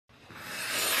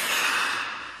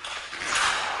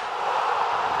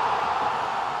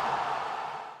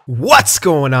What's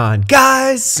going on,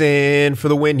 guys? And for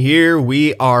the win here,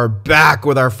 we are back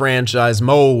with our franchise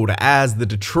mode as the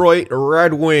Detroit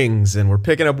Red Wings, and we're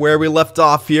picking up where we left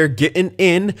off here, getting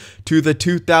in to the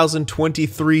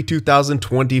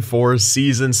 2023-2024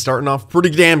 season, starting off pretty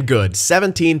damn good,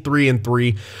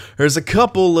 17-3-3. There's a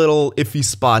couple little iffy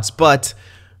spots, but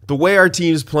the way our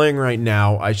team's playing right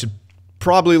now, I should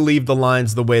probably leave the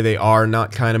lines the way they are,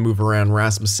 not kind of move around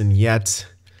Rasmussen yet.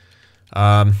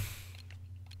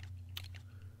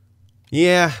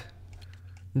 Yeah,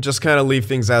 just kind of leave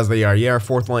things as they are. Yeah, our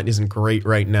fourth line isn't great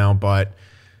right now, but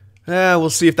we'll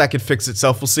see if that could fix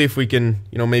itself. We'll see if we can,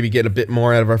 maybe get a bit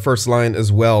more out of our first line as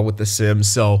well with the Sims.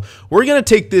 So we're going to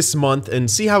take this month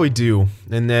and see how we do.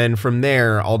 And then from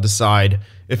there, I'll decide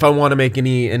if I want to make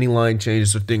any line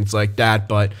changes or things like that.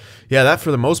 But yeah, that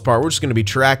for the most part, we're just going to be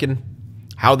tracking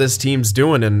how this team's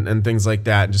doing and things like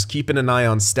that. And just keeping an eye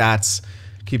on stats,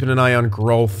 keeping an eye on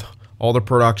growth, all the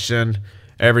production,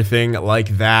 everything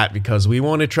like that, because we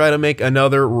want to try to make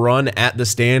another run at the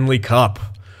Stanley Cup.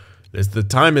 The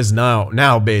time is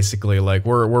now basically. Like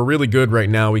we're really good right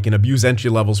now. We can abuse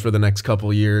entry levels for the next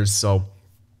couple years. So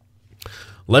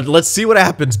let's see what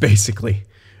happens basically.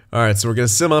 All right, so we're gonna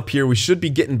sim up here. We should be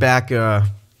getting back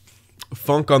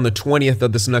Funk on the 20th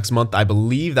of this next month. I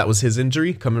believe that was his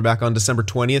injury, coming back on December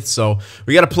 20th. So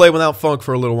we got to play without Funk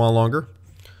for a little while longer.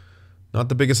 Not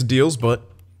the biggest of deals, but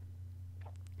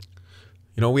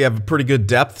we have a pretty good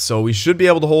depth, so we should be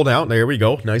able to hold out. There we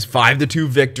go. Nice 5-2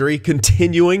 victory,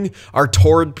 continuing our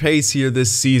torrid pace here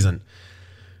this season.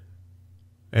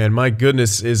 And my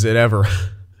goodness, is it ever.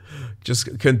 Just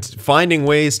finding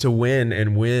ways to win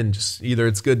and win. Just either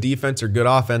it's good defense or good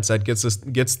offense that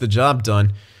gets the job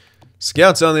done.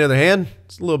 Scouts, on the other hand,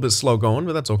 it's a little bit slow going,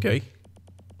 but that's okay.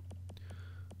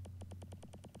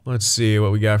 Let's see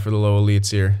what we got for the low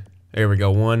elites here. There we go.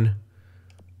 One.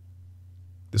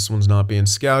 This one's not being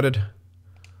scouted,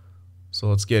 so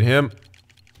let's get him.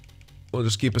 We'll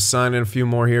just keep assigning a few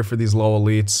more here for these low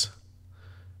elites.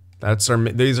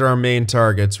 These are our main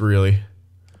targets, really.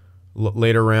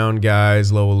 Later round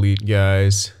guys, low elite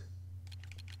guys.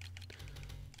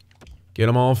 Get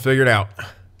them all figured out.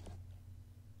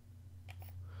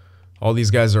 All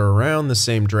these guys are around the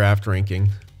same draft ranking,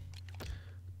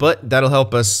 but that'll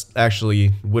help us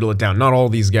actually whittle it down. Not all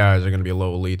these guys are going to be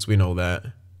low elites, we know that.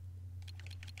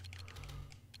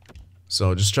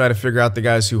 So just try to figure out the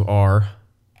guys who are.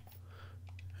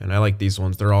 And I like these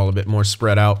ones. They're all a bit more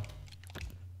spread out.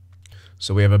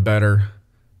 So we have a better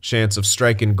chance of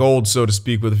striking gold, so to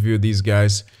speak, with a few of these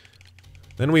guys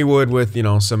than we would with,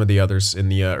 some of the others in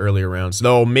the earlier rounds.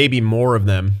 Though maybe more of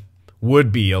them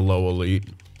would be a low elite.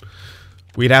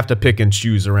 We'd have to pick and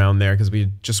choose around there because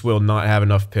we just will not have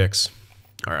enough picks.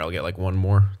 All right, I'll get like one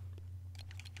more.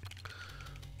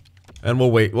 And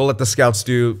we'll wait. We'll let the scouts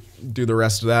do the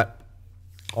rest of that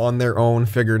on their own,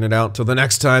 figuring it out till the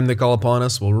next time they call upon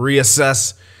us. We'll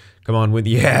reassess. Come on,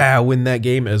 win that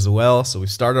game as well. So we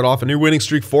started off a new winning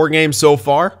streak, 4 games so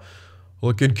far.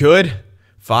 Looking good.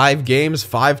 5 games,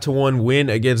 5-1 win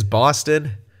against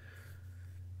Boston.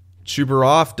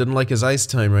 Chubarov didn't like his ice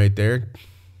time right there.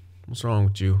 What's wrong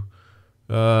with you?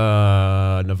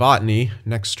 Novotny,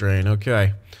 next strain.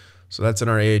 Okay, so that's in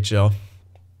our AHL.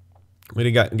 We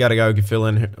got a guy who can fill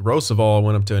in. Roosevelt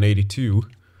went up to an 82.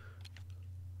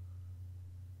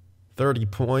 30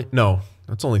 point. No,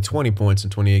 that's only 20 points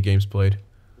in 28 games played.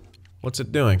 What's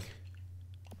it doing?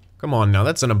 Come on now,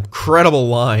 that's an incredible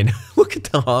line. Look at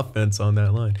the offense on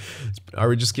that line. Are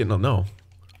we just getting? No.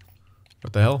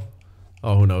 What the hell?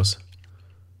 Oh, who knows?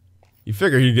 You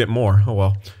figure you'd get more. Oh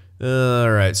well. All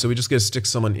right, so we just gotta stick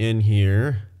someone in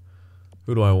here.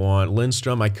 Who do I want?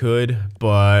 Lindstrom, I could,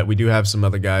 but we do have some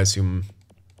other guys who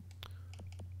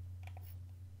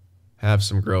have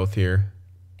some growth here.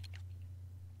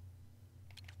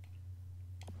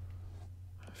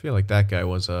 I feel like that guy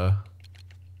was a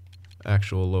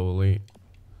actual low elite.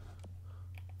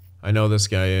 I know this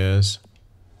guy is.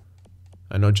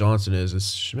 I know Johnson is.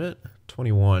 Is Schmidt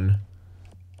 21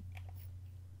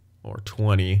 or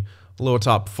 20? A little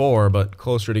top 4, but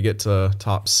closer to get to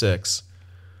top 6.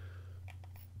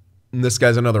 And this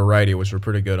guy's another righty, which we're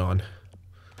pretty good on.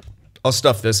 I'll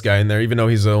stuff this guy in there, even though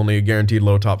he's only a guaranteed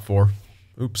low top 4.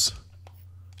 Oops.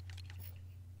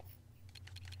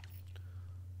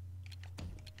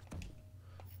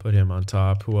 Put him on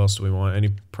top. Who else do we want? Any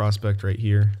prospect right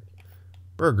here?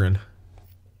 Berggren.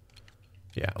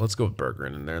 Yeah, let's go with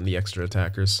Berggren in there and the extra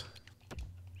attackers.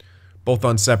 Both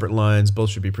on separate lines.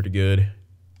 Both should be pretty good.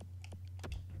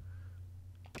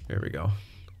 There we go.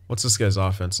 What's this guy's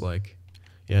offense like?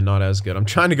 Yeah, not as good. I'm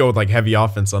trying to go with like heavy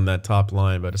offense on that top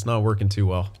line, but it's not working too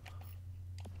well.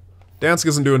 Dansk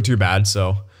isn't doing too bad,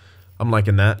 so I'm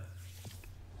liking that.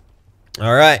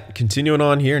 All right, continuing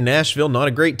on here. Nashville, not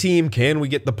a great team. Can we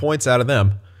get the points out of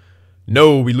them?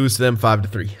 No, we lose to them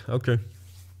 5-3. Okay.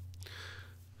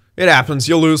 It happens.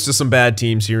 You'll lose to some bad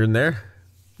teams here and there.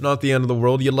 Not the end of the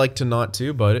world. You'd like to not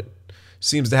to, but it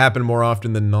seems to happen more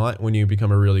often than not when you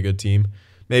become a really good team.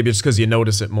 Maybe it's because you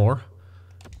notice it more.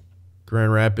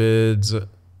 Grand Rapids,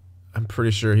 I'm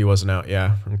pretty sure he wasn't out.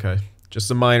 Yeah, okay.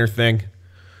 Just a minor thing.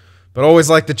 But always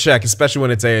like to check, especially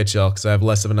when it's AHL, because I have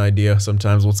less of an idea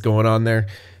sometimes what's going on there.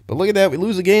 But look at that. We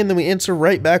lose a game, then we answer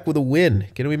right back with a win.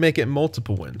 Can we make it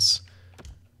multiple wins?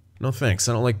 No thanks.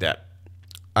 I don't like that.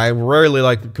 I rarely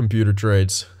like computer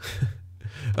trades.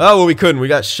 Oh, well, we couldn't. We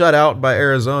got shut out by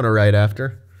Arizona right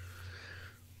after.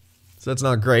 So that's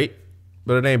not great,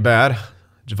 but it ain't bad.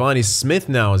 Giovanni Smith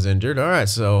now is injured. All right,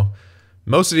 so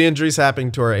most of the injuries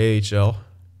happening to our AHL.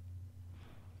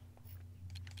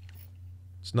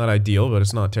 It's not ideal, but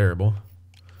it's not terrible.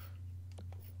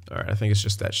 All right, I think it's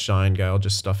just that Shine guy. I'll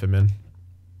just stuff him in.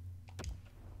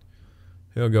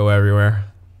 He'll go everywhere.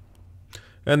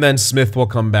 And then Smith will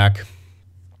come back.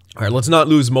 All right, let's not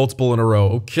lose multiple in a row.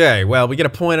 Okay, well, we get a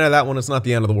point out of that one. It's not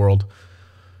the end of the world.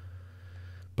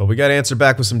 But we got to answer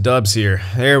back with some dubs here.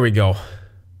 There we go.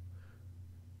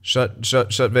 Shut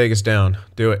Vegas down.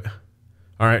 Do it.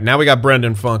 All right, now we got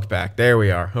Brendan Funk back. There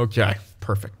we are. Okay,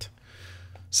 perfect.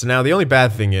 So now the only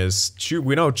bad thing is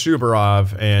we know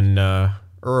Chubarov and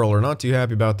Earl are not too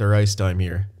happy about their ice time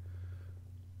here.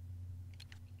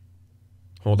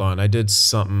 Hold on, I did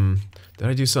something. Did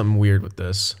I do something weird with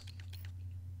this?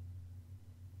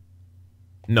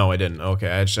 No, I didn't. Okay,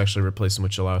 I just actually replaced him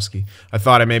with Chalowski. I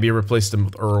thought I maybe replaced him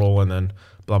with Earl and then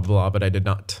blah, blah, blah, but I did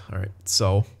not. All right,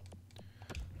 so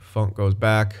Funk goes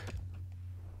back.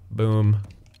 Boom.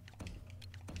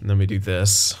 And then we do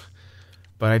this.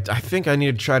 But I think I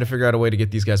need to try to figure out a way to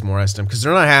get these guys more ice time because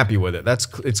they're not happy with it.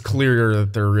 It's clear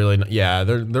that they're really not, yeah,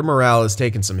 their morale is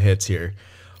taking some hits here,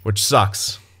 which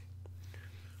sucks.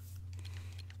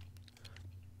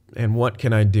 And what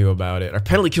can I do about it? Our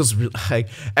penalty kills really, like,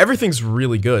 everything's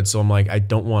really good, so I'm like, I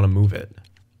don't want to move it.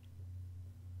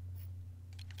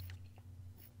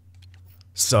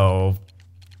 So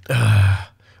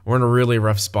we're in a really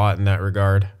rough spot in that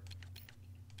regard.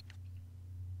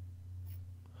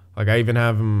 Like, I even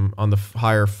have him on the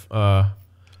higher, oh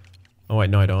wait,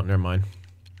 no I don't, never mind.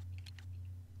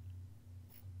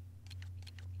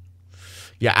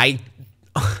 Yeah,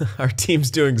 our team's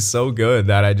doing so good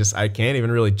that I can't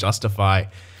even really justify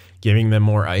giving them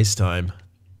more ice time.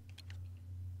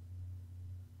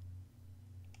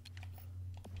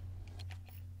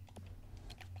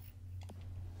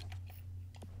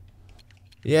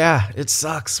 Yeah, it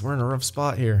sucks. We're in a rough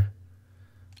spot here.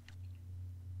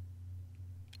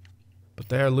 But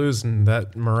they are losing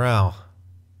that morale.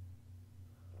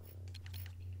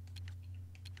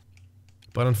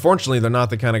 But unfortunately, they're not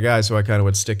the kind of guys who I kind of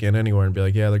would stick in anywhere and be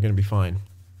like, yeah, they're going to be fine.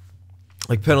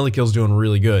 Like, penalty kill's doing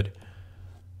really good.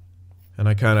 And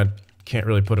I kind of can't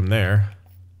really put him there.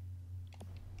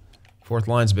 Fourth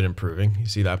line's been improving. You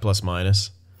see that plus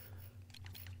minus.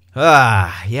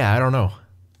 Ah, yeah, I don't know.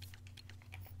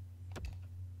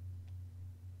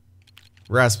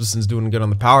 Rasmussen's doing good on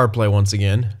the power play once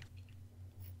again.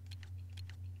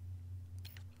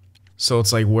 So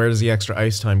it's like, where does the extra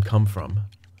ice time come from?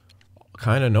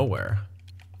 Kind of nowhere.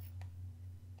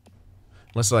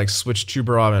 Unless I like switch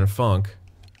Chubarov and Funk.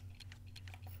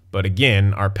 But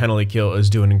again, our penalty kill is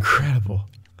doing incredible.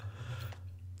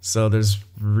 So there's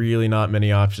really not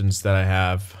many options that I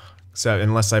have. Except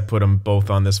unless I put them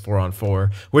both on this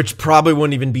 4-on-4. Which probably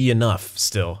wouldn't even be enough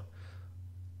still.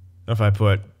 If I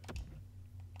put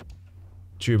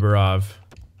Chubarov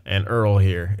and Earl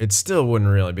here. It still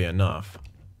wouldn't really be enough.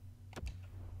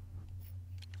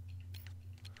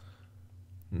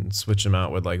 And switch them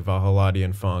out with like Vahalati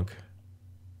and Funk.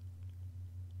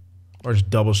 Or just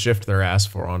double shift their ass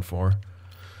 4-on-4.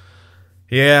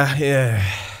 Yeah.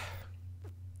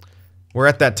 We're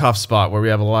at that tough spot where we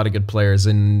have a lot of good players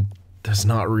and there's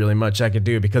not really much I could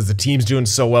do because the team's doing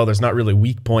so well, there's not really a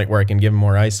weak point where I can give them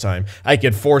more ice time. I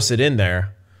could force it in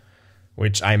there,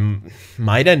 which I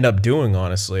might end up doing,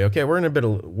 honestly. Okay, we're in a bit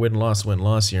of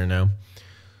win-loss here now.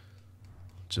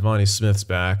 Giovanni Smith's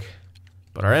back.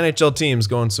 But our NHL team's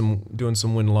doing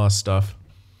some win-loss stuff.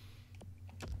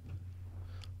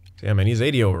 Yeah, man, he's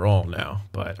 80 overall now,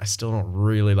 but I still don't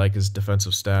really like his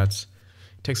defensive stats.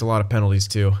 He takes a lot of penalties,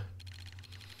 too.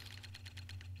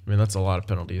 I mean, that's a lot of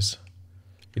penalties.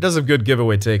 He does have good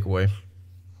giveaway takeaway.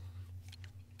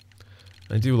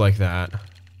 I do like that.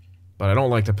 But I don't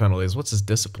like the penalties. What's his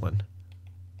discipline?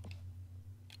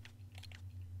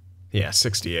 Yeah,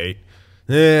 68.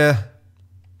 Yeah,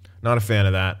 Not a fan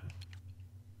of that.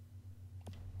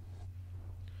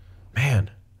 Man.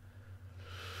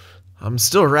 I'm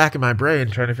still racking my brain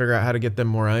trying to figure out how to get them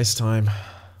more ice time.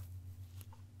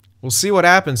 We'll see what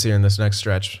happens here in this next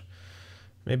stretch.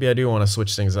 Maybe I do want to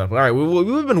switch things up. All right,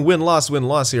 we've been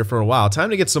win-loss here for a while. Time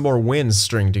to get some more wins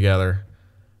stringed together.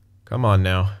 Come on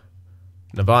now.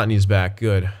 Novotny's back.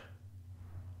 Good.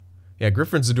 Yeah,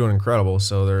 Griffins are doing incredible,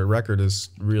 so their record is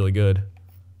really good.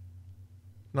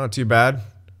 Not too bad.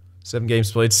 7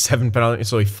 games played, 7 penalties,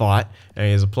 so he fought, and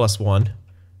he has a +1.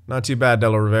 Not too bad,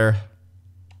 Della Rivera.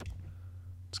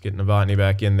 Let's get Novotny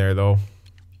back in there, though.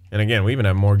 And again, we even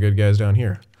have more good guys down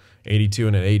here. 82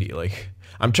 and an 80. Like,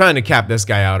 I'm trying to cap this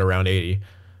guy out around 80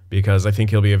 because I think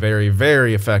he'll be a very,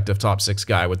 very effective top 6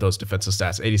 guy with those defensive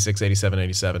stats. 86, 87,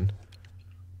 87.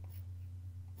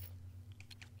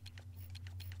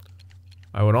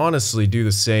 I would honestly do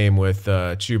the same with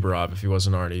Chubarov if he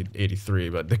wasn't already 83,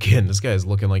 but again, this guy is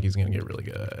looking like he's going to get really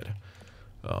good.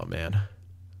 Oh, man.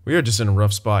 We are just in a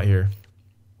rough spot here.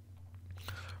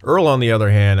 Earl, on the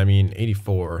other hand, I mean,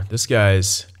 84. This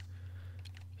guy's...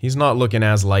 He's not looking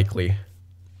as likely,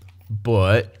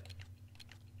 but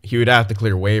he would have to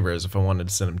clear waivers if I wanted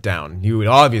to send him down. He would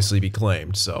obviously be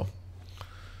claimed, so...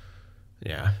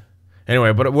 Yeah.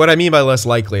 Anyway, but what I mean by less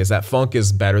likely is that Funk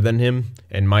is better than him,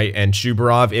 and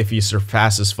Chubarov, if he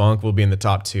surpasses Funk, will be in the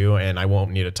top 2, and I won't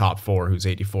need a top 4 who's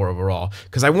 84 overall,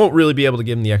 because I won't really be able to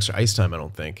give him the extra ice time, I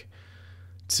don't think,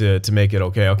 to make it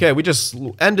okay. Okay, we just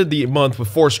ended the month with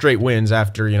 4 straight wins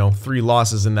after, you know, 3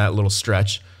 losses in that little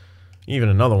stretch. Even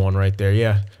another one right there,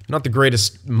 yeah. Not the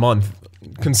greatest month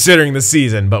considering the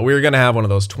season, but we're going to have one of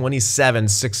those 27,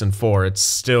 6 and 4. It's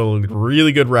still a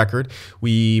really good record.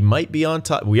 We might be on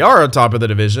top. We are on top of the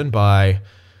division by,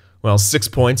 well, 6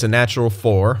 points, a natural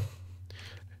 4.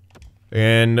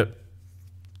 And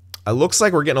it looks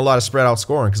like we're getting a lot of spread out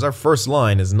scoring because our first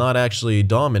line is not actually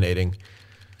dominating.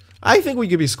 I think we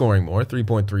could be scoring more,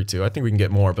 3.32. I think we can get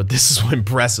more, but this is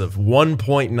impressive.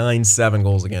 1.97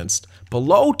 goals against.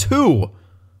 Below 2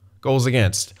 goals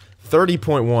against.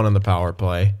 30.1 on the power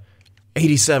play.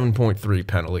 87.3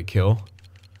 penalty kill.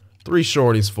 3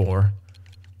 shorties, 4.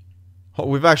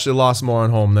 We've actually lost more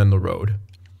on home than the road.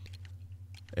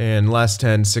 And last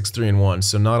 10, 6, 3, and 1.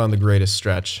 So not on the greatest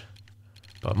stretch.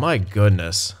 But my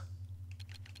goodness.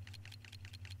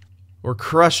 We're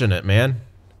crushing it, man.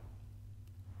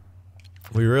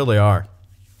 We really are.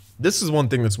 This is one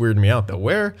thing that's weirding me out, though.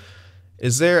 Where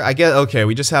is there... I guess... Okay,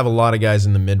 we just have a lot of guys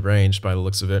in the mid-range by the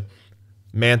looks of it.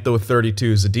 Mantha with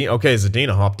 32. Zadina... Okay,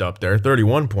 Zadina hopped up there.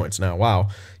 31 points now. Wow.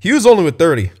 Hughes only with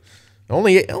 30.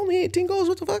 Only 18 goals?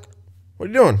 What the fuck? What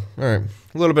are you doing? All right.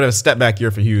 A little bit of a step back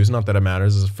year for Hughes. Not that it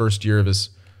matters. This is the first year of his...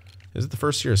 Is it the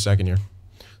first year or second year?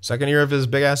 Second year of his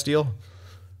big-ass deal?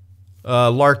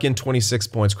 Larkin, 26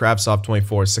 points. Kravtsov,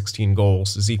 24. 16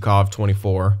 goals. Zikov,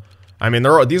 24. I mean,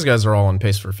 these guys are all on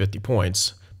pace for 50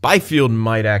 points. Byfield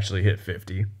might actually hit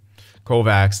 50.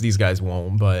 Kovacs, these guys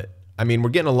won't, but I mean, we're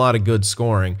getting a lot of good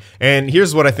scoring. And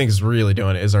here's what I think is really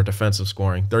doing it is our defensive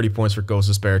scoring. 30 points for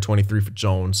Gostisbehere, 23 for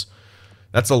Jones.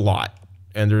 That's a lot,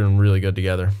 and they're doing really good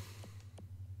together.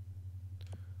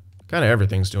 Kind of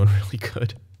everything's doing really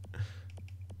good.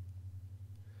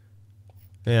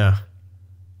 Yeah.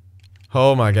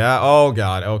 Oh my god. Oh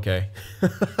god. Okay.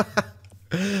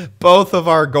 Both of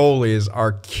our goalies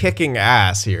are kicking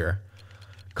ass here.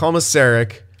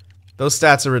 Komisarek, those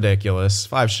stats are ridiculous.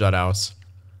 5 shutouts.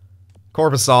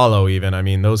 Korpisalo even. I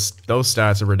mean, those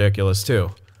stats are ridiculous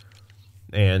too.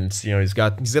 And you know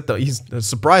he's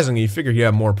surprisingly you figured he'd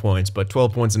have more points, but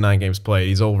 12 points in 9 games played.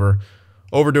 He's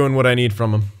overdoing what I need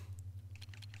from him.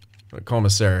 But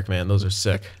Komisarek, man, those are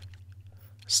sick.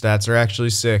 Stats are actually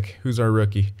sick. Who's our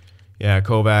rookie? Yeah,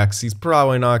 Kovacs. He's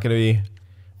probably not going to be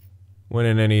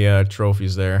winning any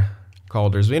trophies there.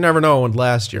 Calders. We never know.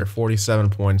 Last year, 47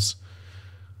 points.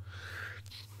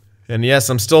 And yes,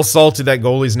 I'm still salty that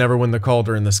goalies never win the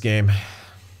Calder in this game.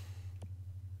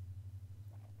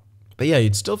 But yeah,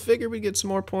 you'd still figure we'd get some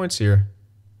more points here.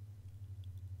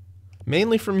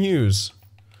 Mainly from Hughes.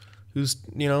 Who's,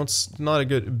 you know, it's not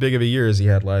a big of a year as he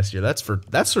had last year. That's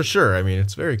for sure. I mean,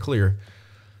 it's very clear.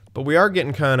 But we are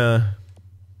getting kind of...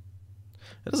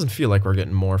 It doesn't feel like we're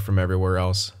getting more from everywhere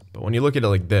else. But when you look at it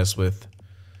like this with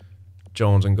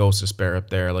Jones and Gostisbehere up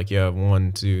there, like you have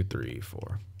 1, 2, 3,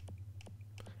 4...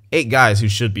 8 guys who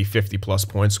should be 50-plus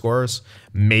point scorers,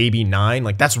 maybe 9.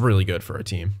 Like, that's really good for a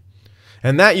team.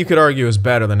 And that, you could argue, is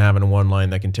better than having one line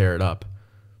that can tear it up.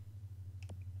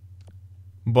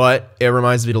 But it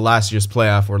reminds me of last year's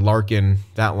playoff where Larkin,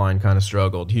 that line kind of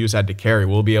struggled. Hughes had to carry.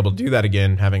 We'll be able to do that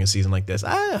again having a season like this.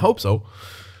 I hope so.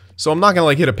 So I'm not going to,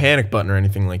 like, hit a panic button or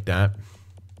anything like that.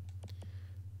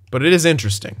 But it is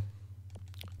interesting.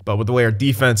 But with the way our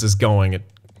defense is going, it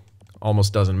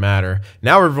almost doesn't matter.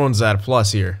 Now everyone's at a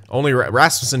plus here. Only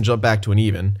Rasmussen jumped back to an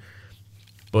even.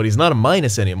 But he's not a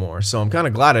minus anymore, so I'm kind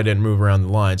of glad I didn't move around the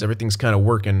lines. Everything's kind of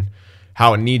working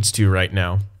how it needs to right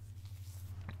now.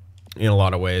 In a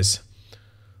lot of ways.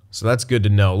 So that's good to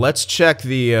know. Let's check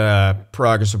the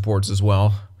progress reports as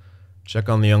well. Check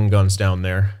on the young guns down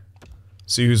there.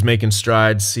 See who's making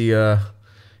strides. See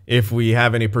if we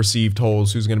have any perceived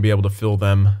holes. Who's going to be able to fill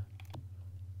them.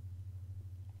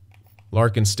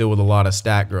 Larkin's still with a lot of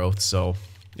stat growth, so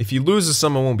if he loses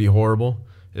some, it won't be horrible.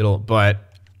 But,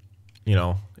 you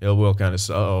know, it will kind of...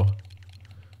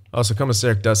 Oh, so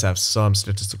Komisarek does have some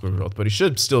statistical growth, but he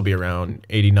should still be around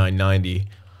 89, 90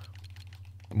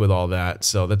 with all that,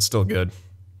 so that's still good.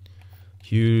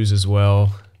 Hughes as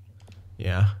well.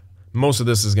 Yeah. Most of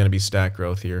this is going to be stat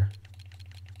growth here.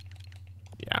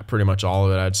 Yeah, pretty much all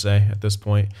of it, I'd say, at this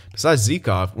point. Besides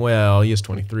Zykov, well, he is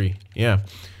 23. Yeah.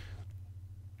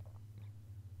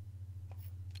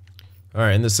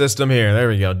 Alright, in the system here, there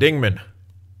we go. Dingman.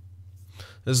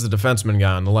 This is the defenseman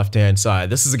guy on the left-hand side.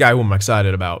 This is the guy who I'm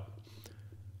excited about.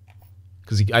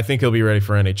 Because I think he'll be ready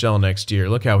for NHL next year.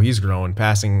 Look how he's growing.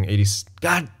 Passing 80...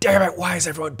 God damn it, why is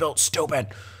everyone built stupid?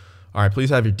 Alright, please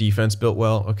have your defense built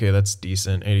well. Okay, that's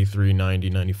decent. 83, 90,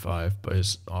 95. But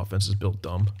his offense is built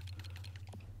dumb.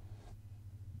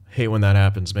 Hate when that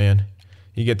happens, man.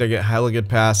 They get hella good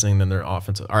passing, then their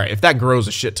offensive... Alright, if that grows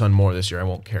a shit ton more this year, I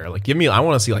won't care. Like, I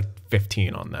want to see, like,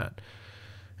 15 on that.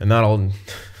 And that'll...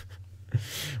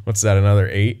 What's that, another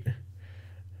 8?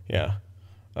 Yeah.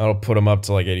 That'll put him up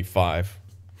to, like, 85.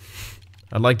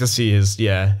 I'd like to see his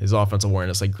offensive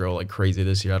awareness, like, grow like crazy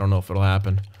this year. I don't know if it'll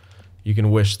happen. You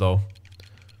can wish, though.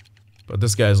 But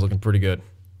this guy's looking pretty good.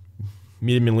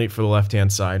 Medium elite for the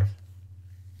left-hand side.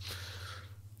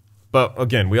 But,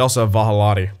 again, we also have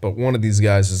Vahalati. But one of these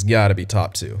guys has got to be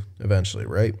top 2 eventually,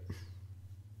 right?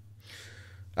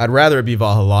 I'd rather it be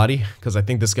Vahalati, because I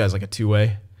think this guy's like a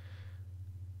 2-way.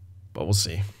 But we'll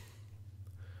see.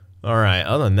 Alright,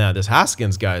 other than that, this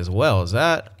Haskins guy as well. Is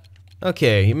that...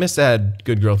 Okay, he must have had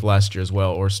good growth last year as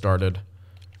well, or started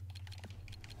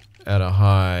at a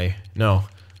high... No.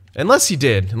 Unless he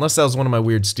did. Unless that was one of my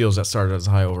weird steals that started as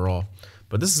a high overall.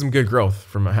 But this is some good growth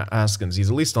from Haskins. He's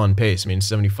at least on pace. I mean,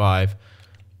 75.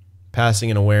 Passing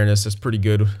and awareness, that's pretty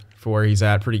good for where he's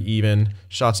at. Pretty even.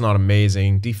 Shot's not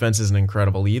amazing. Defense isn't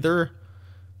incredible either.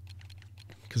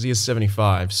 Because he is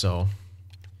 75, so...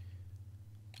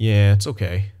 Yeah, it's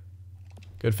okay.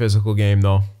 Good physical game,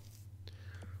 though.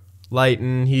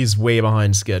 Lighton, he's way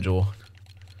behind schedule.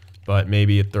 But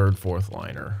maybe a 3rd, 4th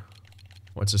liner.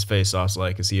 What's his face-offs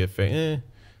like? Is he a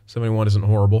 71 isn't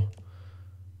horrible.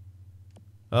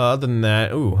 Other than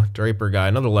that, ooh, Draper guy,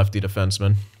 another lefty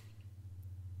defenseman.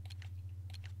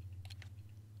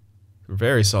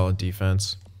 Very solid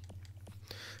defense.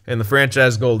 And the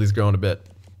franchise goalie's growing a bit.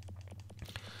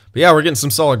 But yeah, we're getting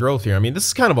some solid growth here. I mean, this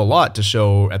is kind of a lot to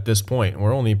show at this point.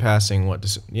 We're only passing,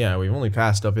 yeah, we've only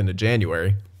passed up into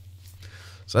January.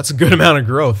 So that's a good amount of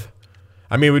growth.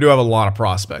 I mean, we do have a lot of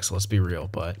prospects, let's be real,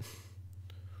 but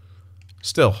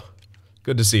still,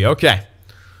 good to see. Okay,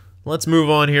 let's move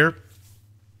on here.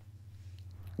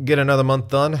 Get another month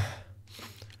done.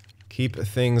 Keep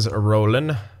things rolling.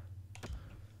 I'm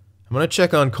going to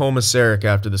check on Komisarek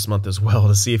after this month as well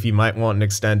to see if he might want an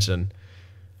extension.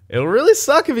 It'll really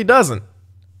suck if he doesn't.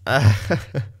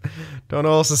 Don't know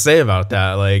what else to say about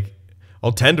that. Like,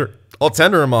 I'll tender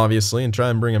him, obviously, and try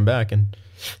and bring him back and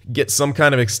get some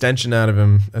kind of extension out of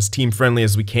him as team-friendly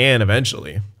as we can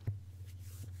eventually.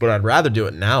 But I'd rather do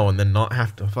it now and then not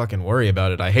have to fucking worry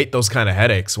about it. I hate those kind of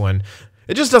headaches when...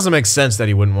 It just doesn't make sense that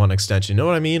he wouldn't want an extension. You know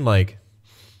what I mean? Like,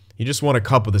 you just won a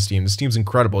cup with this team. This team's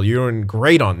incredible. You're doing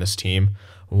great on this team.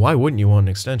 Why wouldn't you want an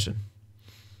extension?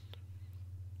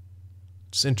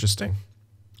 It's interesting.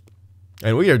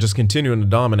 And we are just continuing to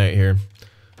dominate here.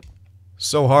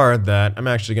 So hard that I'm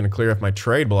actually going to clear off my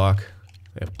trade block.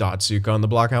 I have Datsuk on the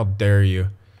block. How dare you?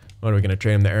 What, are we going to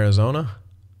trade him to Arizona?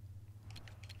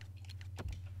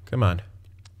 Come on.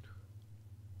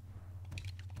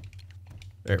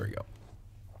 There we go.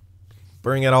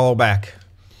 Bring it all back.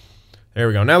 There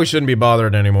we go. Now we shouldn't be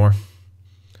bothered anymore.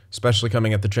 Especially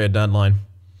coming at the trade deadline.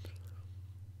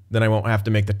 Then I won't have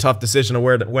to make the tough decision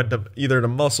of either to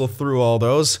muscle through all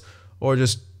those or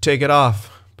just take it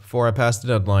off before I pass the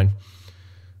deadline.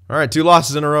 Alright, 2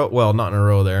 losses in a row. Well, not in a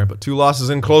row there, but 2 losses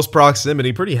in close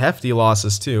proximity. Pretty hefty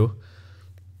losses, too.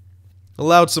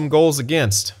 Allowed some goals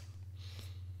against.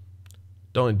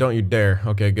 Don't you dare.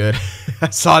 Okay, good. I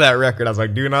saw that record. I was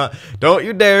like, don't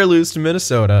you dare lose to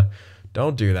Minnesota.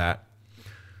 Don't do that.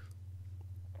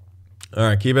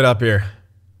 Alright, keep it up here.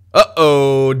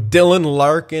 Uh-oh, Dylan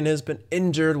Larkin has been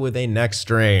injured with a neck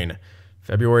strain.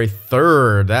 February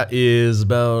 3rd, that is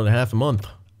about half a month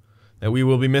that we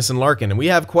will be missing Larkin. And we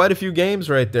have quite a few games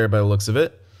right there by the looks of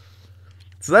it.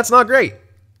 So that's not great.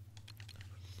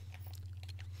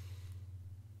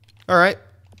 All right.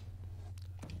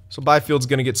 So Byfield's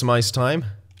going to get some ice time.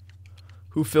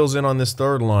 Who fills in on this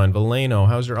third line? Veleno,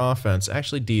 how's your offense?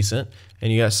 Actually decent.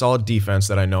 And you got solid defense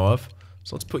that I know of.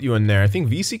 So let's put you in there. I think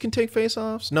VC can take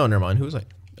face-offs. No, never mind. Who's like?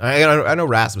 I know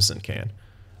Rasmussen can.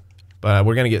 But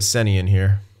we're going to get Senny in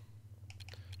here.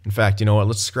 In fact, you know what?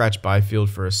 Let's scratch Byfield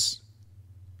for us.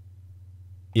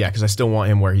 Yeah, because I still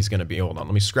want him where he's going to be. Hold on.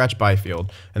 Let me scratch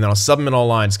Byfield. And then I'll sub him in all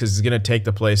lines because he's going to take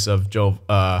the place of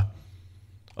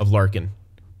Larkin.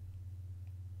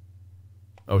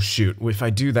 Oh, shoot. If I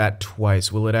do that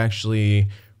twice, will it actually...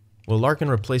 Will Larkin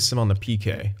replace him on the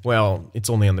PK? Well, it's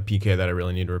only on the PK that I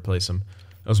really need to replace him.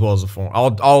 As well as the 4.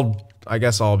 I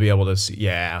guess I'll be able to see...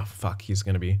 Yeah, fuck. He's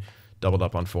going to be doubled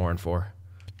up on 4 and 4.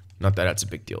 Not that that's a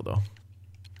big deal, though.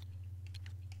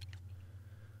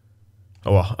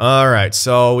 Oh, well. Alright,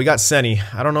 so we got Senny.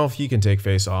 I don't know if he can take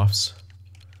face-offs.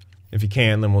 If he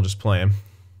can, then we'll just play him.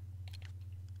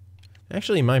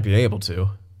 Actually, he might be able to.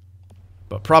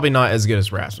 But probably not as good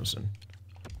as Rasmussen.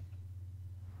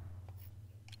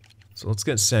 So let's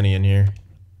get Senny in here.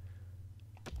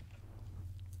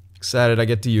 Excited I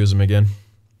get to use him again.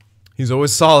 He's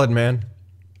always solid, man.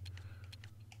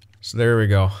 So there we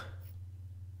go.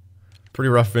 Pretty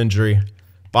rough injury.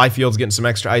 Byfield's getting some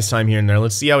extra ice time here and there.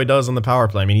 Let's see how he does on the power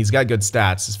play. I mean, he's got good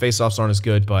stats. His face-offs aren't as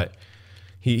good, but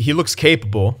he looks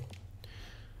capable.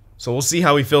 So we'll see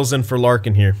how he fills in for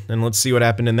Larkin here. And let's see what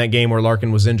happened in that game where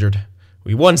Larkin was injured.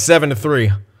 We won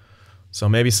 7-3. So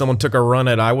maybe someone took a run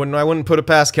at... I wouldn't put it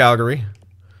past Calgary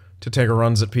to take a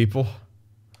runs at people.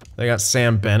 They got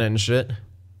Sam Bennett and shit.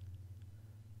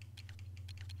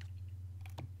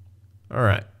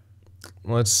 Alright.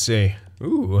 Let's see.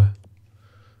 Ooh.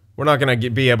 We're not going to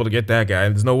be able to get that guy.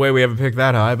 There's no way we ever pick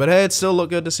that high. But hey, it still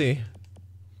looked good to see.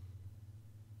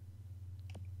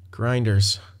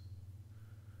 Grinders.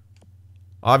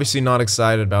 Obviously not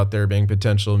excited about there being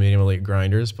potential medium elite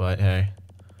grinders, but hey.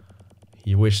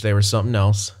 You wish they were something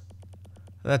else.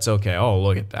 That's okay. Oh,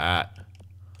 look at that.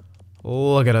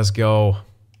 Look at us go.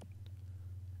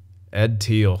 Ed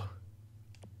Teal.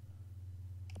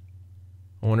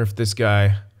 I wonder if this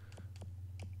guy...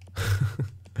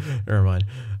 Never mind.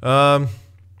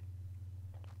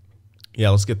 Yeah,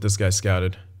 let's get this guy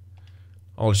scouted.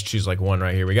 I'll just choose like one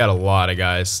right here. We got a lot of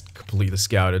guys completely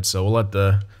scouted, so we'll let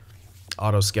the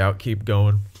auto scout keep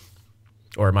going.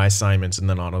 Or my assignments and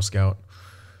then auto scout.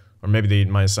 Or maybe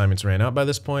my assignments ran out by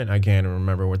this point. I can't even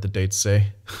remember what the dates say.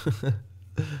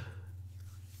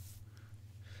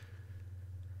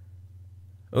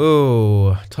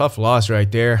 Oh, tough loss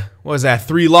right there. What was that?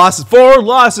 3 losses? 4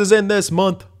 losses in this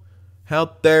month. How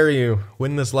dare you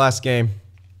win this last game?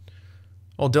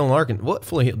 Oh, Dylan Larkin. What?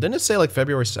 Fully healed? Didn't it say like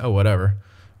February? Oh, whatever.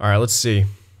 All right, let's see.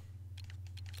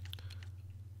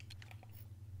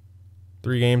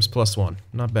 3 games plus 1.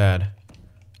 Not bad.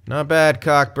 Not bad,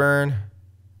 Cockburn.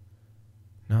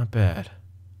 Not bad.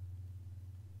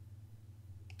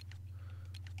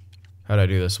 How'd I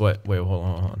do this? What? Wait, hold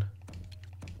on.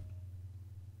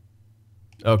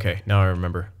 Okay, now I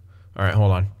remember. Alright,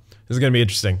 hold on. This is gonna be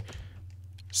interesting.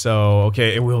 So,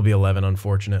 okay, it will be 11,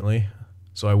 unfortunately.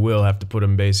 So I will have to put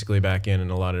him basically back in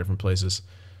a lot of different places.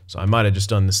 So I might have just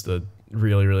done this the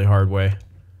really, really hard way.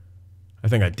 I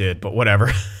think I did, but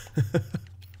whatever.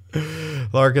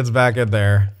 Larkin's back in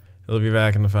there. He'll be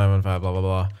back in the 5-on-5, blah, blah,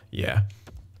 blah. Yeah.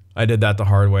 I did that the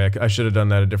hard way. I should have done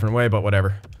that a different way, but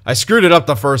whatever. I screwed it up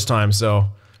the first time, so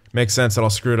makes sense that I'll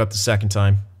screw it up the second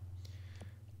time.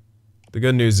 The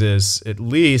good news is, at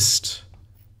least,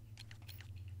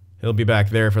 he'll be back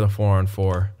there for the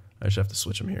 4-on-4. I just have to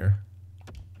switch him here.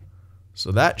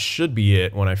 So that should be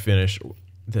it when I finish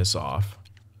this off,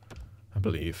 I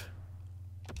believe.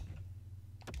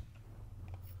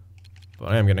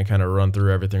 But I am going to kind of run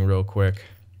through everything real quick.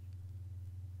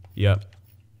 Yep.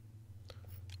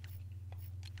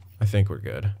 I think we're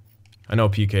good. I know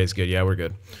PK is good. Yeah, we're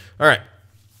good. All right.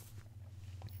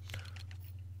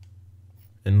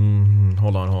 And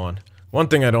hold on. One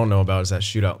thing I don't know about is that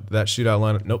shootout. That shootout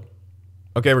lineup. Nope.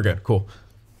 Okay, we're good. Cool.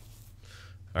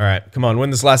 All right. Come on. Win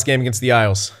this last game against the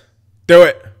Isles. Do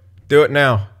it. Do it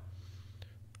now.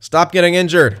 Stop getting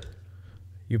injured.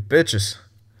 You bitches.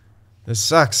 This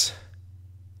sucks.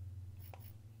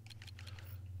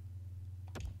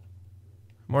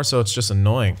 More so, it's just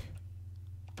annoying.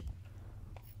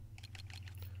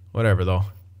 Whatever, though.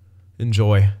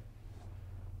 Enjoy.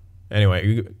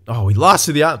 Anyway, we lost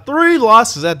to the 3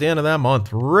 losses at the end of that month.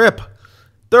 RIP.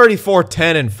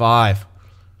 34-10-5.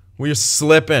 We're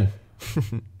slipping.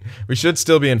 We should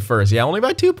still be in first. Yeah, only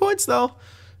by 2 points though.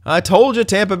 I told you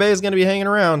Tampa Bay is going to be hanging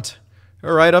around.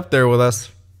 They're right up there with us.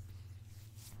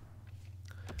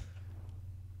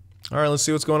 All right, let's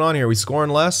see what's going on here. We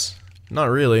scoring less? Not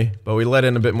really, but we let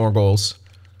in a bit more goals.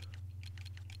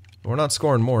 We're not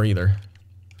scoring more either.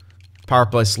 Power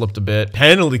play slipped a bit.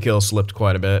 Penalty kill slipped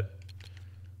quite a bit.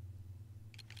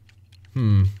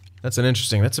 That's an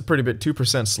interesting. That's a pretty bit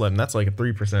 2% slip, and that's like a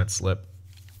 3% slip.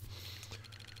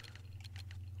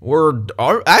 We're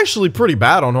actually pretty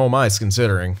bad on home ice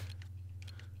considering.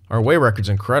 Our away record's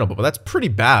incredible, but that's pretty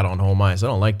bad on home ice. I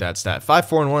don't like that stat.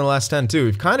 5-4-1 in the last 10 too.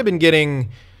 We've kind of been getting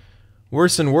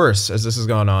worse and worse as this has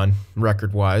gone on,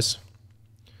 record-wise.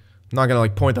 I'm not gonna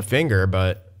like point the finger,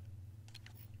 but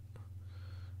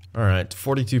all right,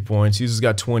 42 points. Hughes has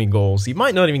got 20 goals. He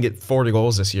might not even get 40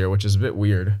 goals this year, which is a bit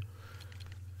weird.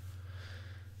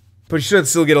 But he should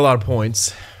still get a lot of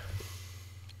points.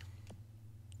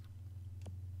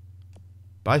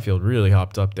 Byfield really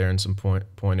hopped up there in some point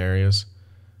areas.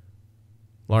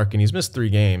 Larkin, he's missed 3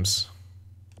 games.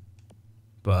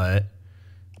 But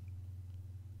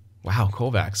wow,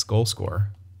 Kovacs, goal scorer.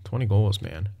 20 goals,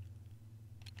 man.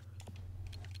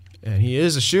 And he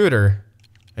is a shooter.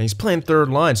 And he's playing third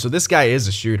line, so this guy is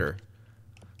a shooter.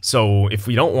 So if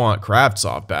we don't want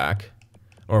Kravtsov back,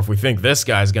 or if we think this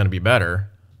guy's going to be better,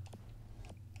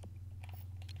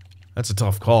 that's a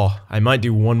tough call. I might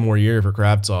do 1 more year for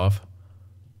Kravtsov.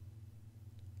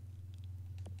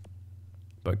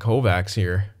 But Kovacs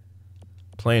here,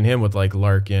 playing him with like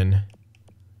Larkin,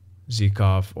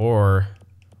 Zykov, or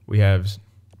we have...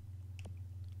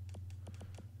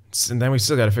 And then we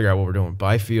still got to figure out what we're doing.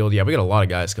 Byfield, yeah, we got a lot of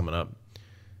guys coming up.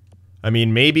 I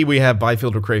mean, maybe we have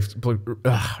Byfield replace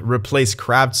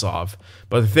Kravtsov,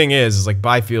 but the thing is like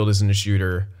Byfield isn't a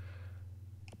shooter.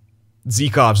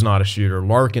 Zykov's not a shooter.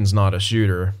 Larkin's not a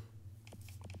shooter.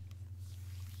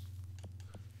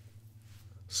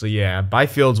 So yeah,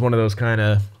 Byfield's one of those kind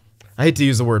of... I hate to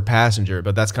use the word passenger,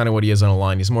 but that's kind of what he is on a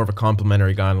line. He's more of a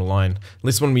complimentary guy on the line. At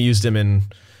least when we used him in...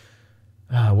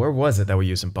 where was it that we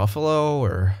used him? Buffalo?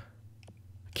 Or... I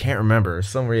can't remember.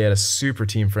 Somewhere he had a super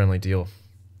team-friendly deal.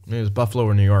 It was Buffalo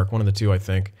or New York, one of the two, I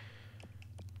think.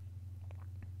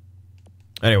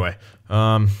 Anyway,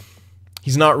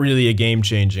 he's not really a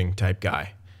game-changing type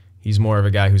guy. He's more of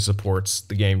a guy who supports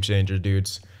the game-changer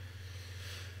dudes.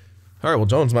 All right, well,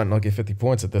 Jones might not get 50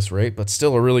 points at this rate, but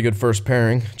still a really good first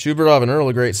pairing. Chuberov and Earl,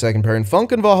 a great second pairing.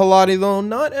 Funk and Vahalati, though,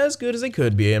 not as good as they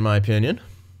could be, in my opinion.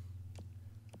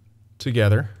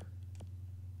 Together.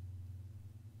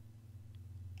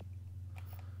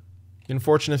 The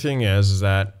unfortunate thing is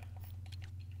that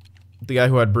the guy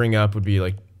who I'd bring up would be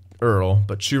like Earl,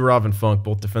 but Chuberov and Funk,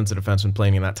 both defensive defensemen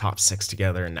playing in that top 6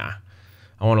 together, and nah.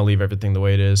 I want to leave everything the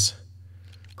way it is.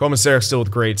 Komisarek still with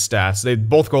great stats.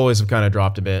 Both goalies have kind of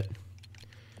dropped a bit.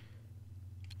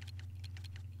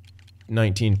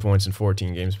 19 points in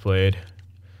 14 games played.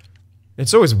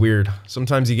 It's always weird.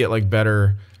 Sometimes you get like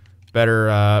better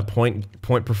point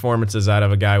performances out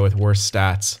of a guy with worse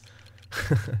stats.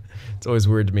 It's always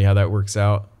weird to me how that works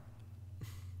out.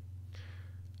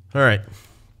 All right.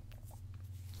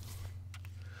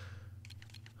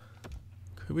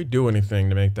 Could we do anything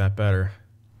to make that better?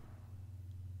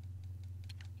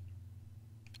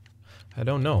 I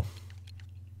don't know.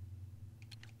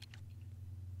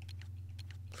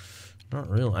 Not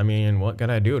really. I mean, what can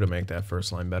I do to make that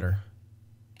first line better?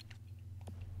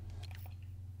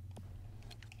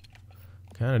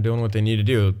 Kind of doing what they need to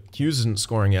do. Hughes isn't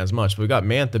scoring as much, but we got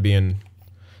Mantha being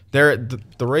there.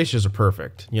 The ratios are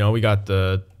perfect. You know, we got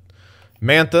the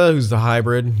Mantha, who's the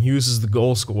hybrid. Hughes is the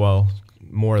goal scorer. Well,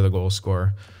 more of the goal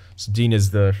scorer. So Dean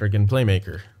is the freaking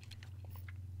playmaker.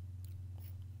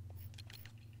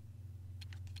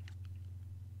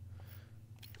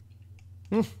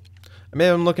 Maybe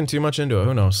I'm looking too much into it.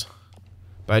 Who knows?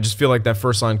 But I just feel like that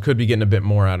first line could be getting a bit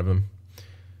more out of him.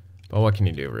 But what can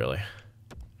you do, really?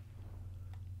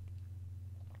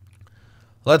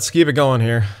 Let's keep it going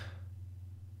here.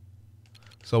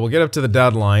 So we'll get up to the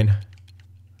deadline.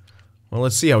 Well,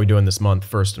 let's see how we do in this month,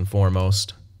 first and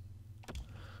foremost.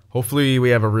 Hopefully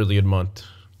we have a really good month.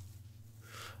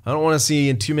 I don't want to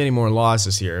see too many more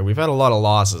losses here. We've had a lot of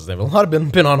losses. They've a lot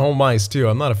of been on home ice, too.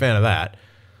 I'm not a fan of that.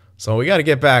 So we got to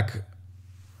get back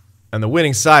on the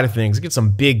winning side of things. Get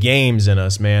some big games in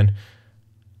us, man.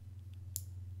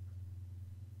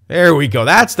 There we go.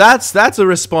 That's a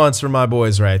response from my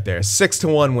boys right there.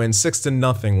 6-1 win,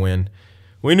 6-0 win.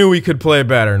 We knew we could play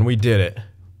better, and we did it.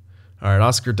 All right,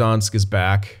 Oscar Donsk is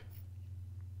back.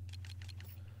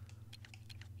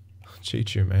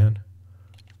 cheat you, man.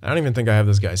 I don't even think I have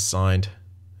this guy signed.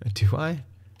 Do I?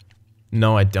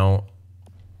 No, I don't.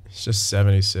 It's just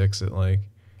 76 at like...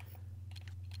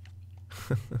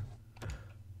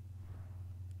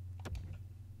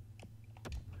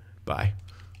 Bye.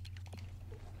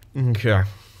 Okay.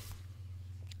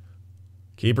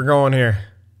 Keep her going here.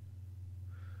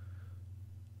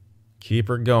 Keep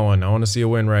her going. I want to see a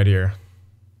win right here.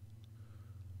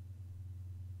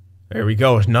 There we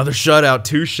go. Another shutout.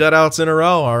 2 shutouts in a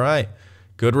row. All right.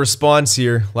 Good response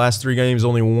here. Last 3 games,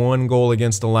 only 1 goal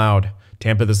against allowed.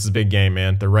 Tampa, this is a big game,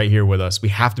 man. They're right here with us. We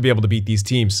have to be able to beat these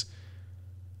teams.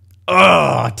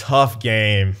 Ugh, tough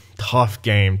game. Tough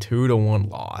game. 2-1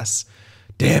 loss.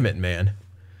 Damn it, man.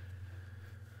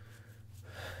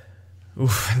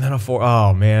 Oof, and then a 4.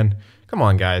 Oh, man. Come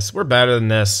on, guys. We're better than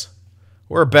this.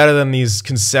 We're better than these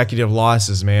consecutive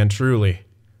losses, man. Truly.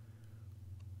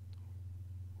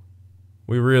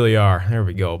 We really are. There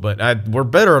we go. But we're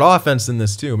better at offense than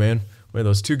this, too, man. We had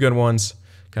those 2 good ones.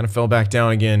 Kind of fell back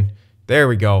down again. There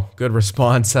we go. Good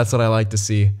response. That's what I like to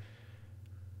see.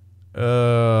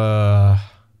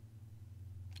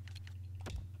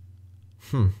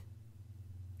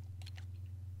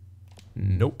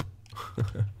 Nope.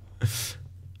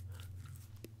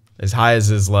 As high as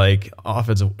his like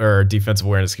offensive or defensive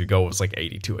awareness could go was like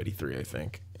 82, 83, I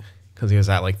think, because he was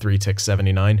at like 3 ticks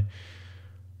 79.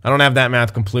 I don't have that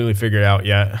math completely figured out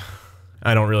yet.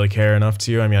 I don't really care enough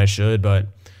to. I mean, I should, but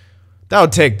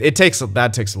that takes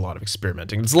a lot of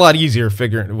experimenting. It's a lot easier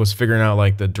figuring out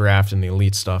like the draft and the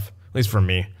elite stuff. At least for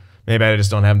me. Maybe I just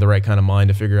don't have the right kind of mind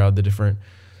to figure out the different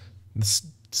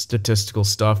statistical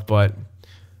stuff, but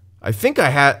I think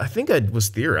I was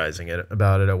theorizing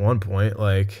about it at one point.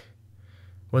 Like,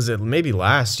 was it maybe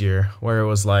last year where it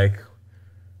was like,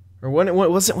 or when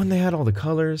was it when they had all the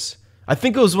colors? I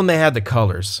think it was when they had the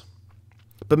colors,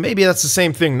 but maybe that's the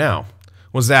same thing now.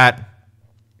 Was that?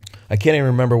 I can't even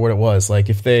remember what it was. Like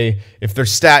if their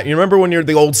stat, you remember when you're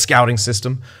the old scouting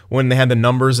system when they had the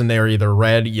numbers and they were either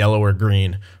red, yellow, or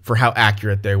green for how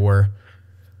accurate they were.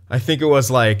 I think it was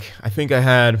like I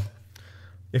had.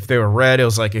 If they were red, it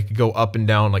was like it could go up and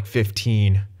down like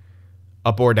 15.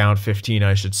 Up or down 15,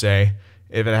 I should say.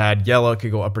 If it had yellow, it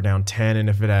could go up or down 10. And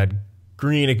if it had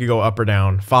green, it could go up or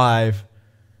down 5.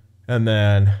 And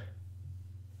then,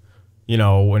 you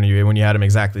know, when you had them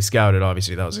exactly scouted,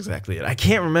 obviously that was exactly it. I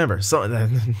can't remember. So,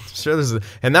 sure,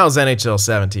 and that was NHL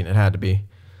 17. It had to be.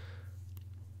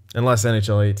 Unless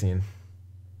NHL 18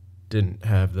 didn't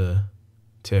have the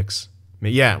ticks.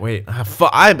 Yeah, wait.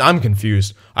 I'm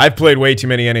confused. I've played way too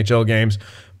many NHL games,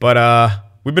 but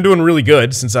we've been doing really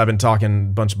good since I've been talking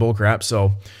a bunch of bullcrap.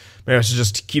 So maybe I should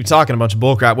just keep talking a bunch of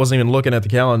bullcrap. Wasn't even looking at the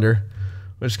calendar.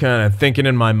 I'm just kind of thinking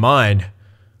in my mind.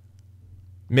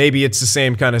 Maybe it's the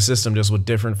same kind of system, just with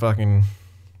different fucking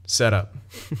setup.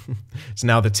 It's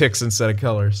now the ticks instead of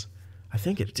colors. I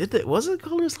think it did that. Was it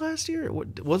colors last year? Or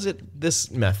was it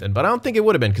this method? But I don't think it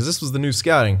would have been because this was the new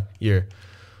scouting year.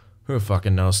 Who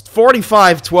fucking knows?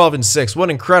 45, 12, and 6. What an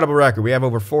incredible record. We have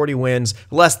over 40 wins,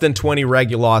 less than 20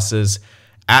 regular losses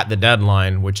at the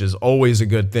deadline, which is always a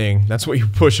good thing. That's what you're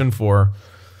pushing for.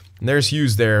 And there's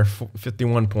Hughes there,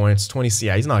 51 points, 20.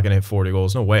 Yeah, he's not going to hit 40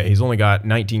 goals. No way. He's only got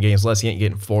 19 games less. He ain't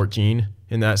getting 14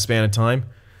 in that span of time.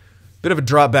 Bit of a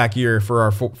drop back year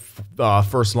for our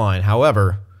first line.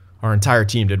 However, our entire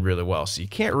team did really well, so you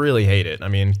can't really hate it. I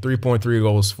mean, 3.3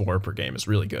 goals for per game is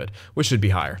really good. We should be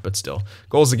higher, but still.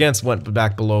 Goals against went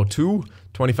back below 2,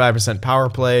 25% power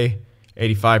play,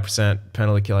 85%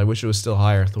 penalty kill. I wish it was still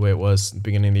higher the way it was at the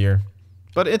beginning of the year.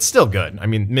 But it's still good. I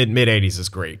mean, mid-80s is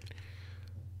great.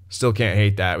 Still can't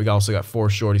hate that. We also got 4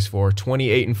 shorties for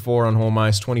 28-4 on home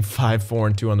ice,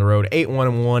 25-4-2 on the road,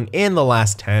 8-1-1 in the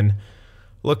last 10.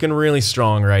 Looking really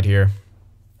strong right here.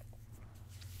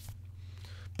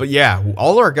 But yeah,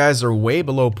 all our guys are way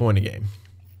below point a game,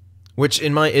 which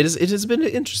it has been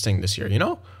interesting this year, you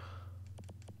know,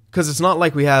 because it's not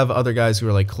like we have other guys who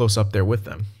are like close up there with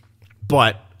them,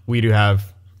 but we do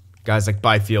have guys like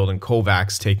Byfield and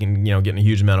Kovacs taking, you know, getting a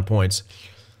huge amount of points.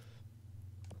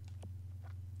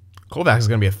 Kovacs is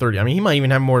gonna be a 30. I mean, he might even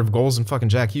have more goals than fucking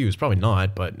Jack Hughes. Probably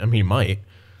not, but I mean, he might.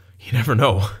 You never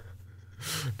know.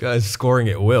 Guys scoring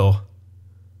at will.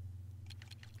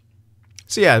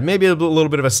 So yeah, maybe a little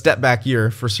bit of a step back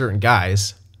year for certain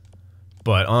guys,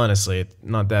 but honestly,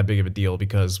 not that big of a deal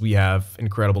because we have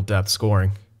incredible depth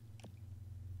scoring.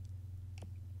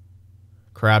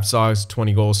 Kravtsov's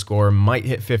 20 goal scorer might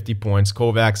hit 50 points.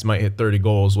 Kovacs might hit 30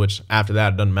 goals, which after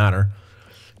that it doesn't matter.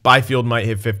 Byfield might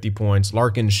hit 50 points.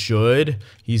 Larkin should.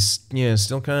 He's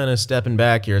still kind of stepping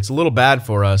back here. It's a little bad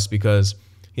for us because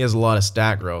he has a lot of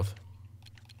stat growth.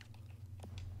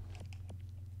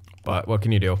 But what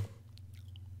can you do?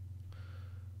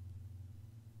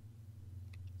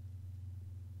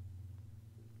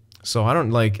 So I don't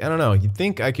know. You'd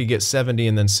think I could get 70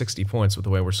 and then 60 points with the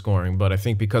way we're scoring, but I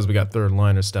think because we got third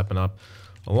liners stepping up,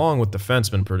 along with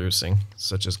defensemen producing,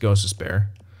 such as Ghost Bear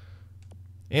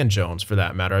and Jones for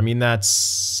that matter. I mean, that's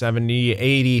 70,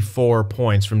 84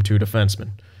 points from 2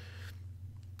 defensemen.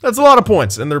 That's a lot of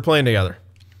points, and they're playing together.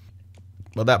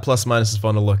 Well, that plus minus is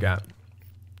fun to look at.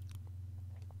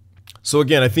 So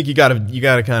again, I think you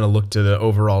gotta kind of look to the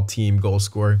overall team goal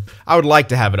scoring. I would like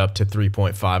to have it up to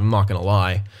 3.5. I'm not gonna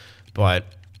lie, but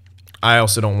I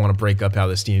also don't want to break up how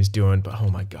this team's doing. But oh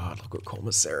my God, look what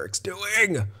Komisarik's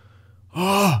doing!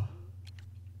 Oh,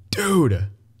 dude,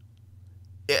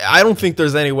 I don't think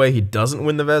there's any way he doesn't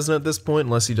win the Vezina at this point,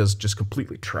 unless he does just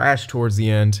completely trash towards the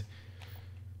end.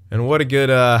 And what a good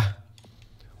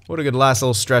last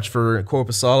little stretch for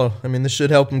Korpisalo. I mean, this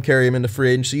should help him carry him into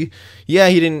free agency. Yeah,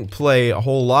 he didn't play a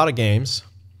whole lot of games,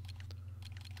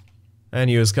 and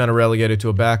he was kind of relegated to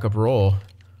a backup role.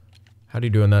 How do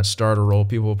you do in that starter role?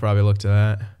 People will probably look to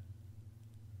that.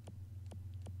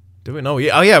 Do we know?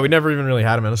 Yeah, oh yeah, we never even really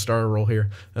had him in a starter role here.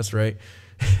 That's right.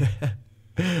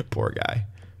 Poor guy.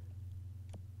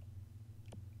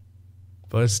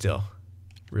 But still,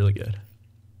 really good.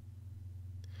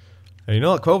 And you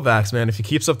know what, Kovacs, man, if he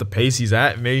keeps up the pace he's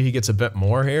at, maybe he gets a bit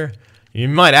more here. You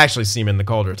might actually see him in the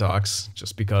Calder talks,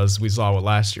 just because we saw what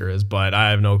last year is, but I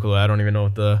have no clue. I don't even know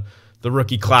what the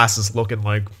rookie class is looking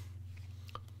like.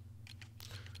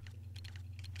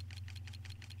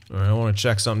 Alright, I want to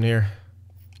check something here.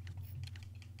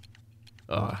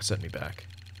 Oh, set me back.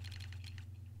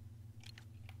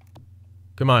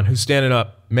 Come on, who's standing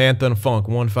up? Mantha and Funk,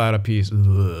 1 fight apiece.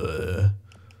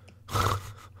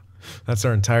 That's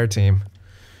our entire team.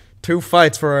 2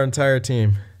 fights for our entire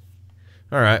team.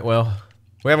 Alright, well,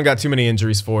 we haven't got too many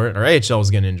injuries for it. Our AHL was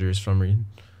getting injuries from reason.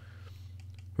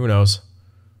 Who knows?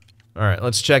 Alright,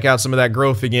 let's check out some of that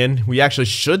growth again. We actually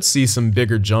should see some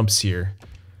bigger jumps here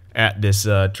at this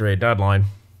trade deadline.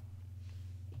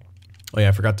 Oh yeah,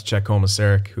 I forgot to check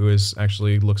Komisarek, who is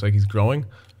actually looks like he's growing.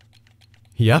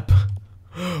 Yep.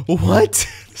 What?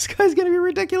 This guy's gonna be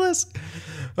ridiculous.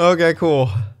 Okay,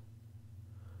 cool.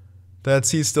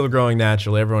 He's still growing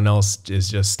naturally. Everyone else is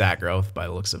just stat growth by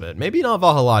the looks of it. Maybe not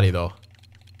Valhalati though.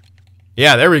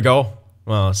 Yeah, there we go.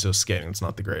 Well, it's still skating. It's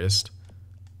not the greatest.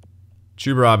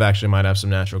 Chubarov actually might have some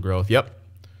natural growth. Yep.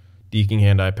 Deking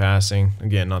hand-eye passing.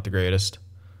 Again, not the greatest.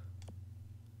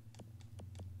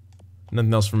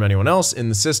 Nothing else from anyone else in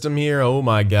the system here. Oh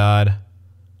my God.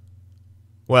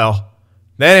 Well,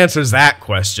 that answers that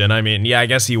question. I mean, yeah, I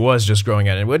guess he was just growing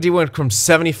at it. What, he went from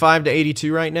 75 to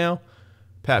 82 right now?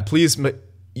 Pat, please,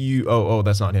 you... Oh,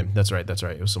 that's not him. That's right.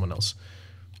 It was someone else.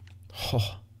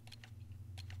 Oh.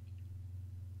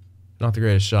 Not the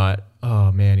greatest shot.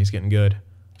 Oh, man, he's getting good.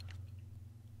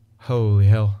 Holy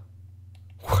hell.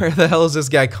 Where the hell is this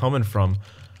guy coming from?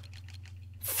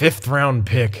 5th round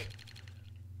pick.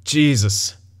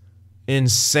 Jesus.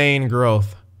 Insane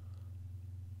growth.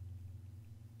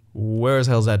 Where the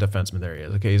hell's that defenseman? There he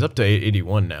is. Okay, he's up to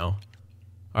 81 now.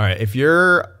 Alright, if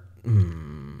you're...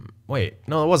 wait,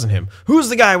 no, it wasn't him. Who's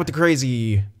the guy with the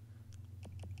crazy...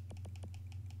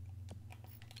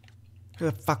 Who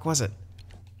the fuck was it?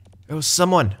 It was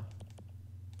someone.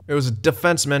 It was a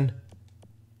defenseman.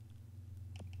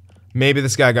 Maybe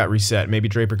this guy got reset. Maybe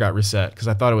Draper got reset, because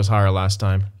I thought it was higher last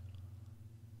time.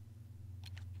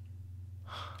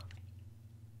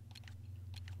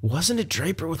 Wasn't it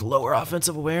Draper with lower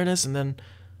offensive awareness and then...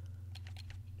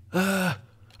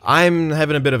 I'm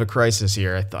having a bit of a crisis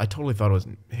here. I totally thought it was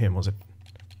him. Was it?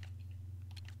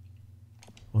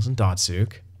 Wasn't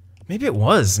Datsuk? Maybe it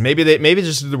was. Maybe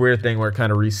just did the weird thing where it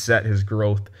kind of reset his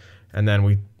growth, and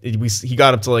then he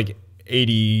got up to like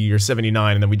 80 or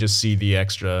 79, and then we just see the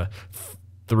extra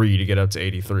 3 to get up to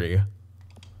 83.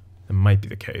 That might be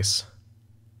the case.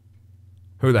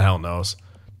 Who the hell knows?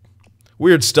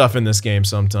 Weird stuff in this game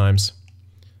sometimes.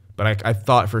 But I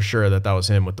thought for sure that was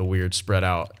him with the weird spread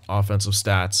out offensive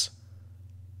stats.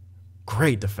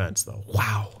 Great defense, though.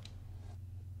 Wow.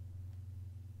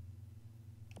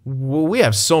 Well, we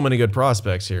have so many good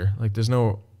prospects here. Like, there's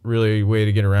no really way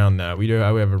to get around that. We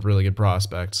have a really good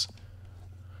prospects.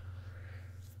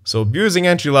 So abusing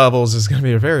entry levels is going to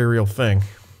be a very real thing.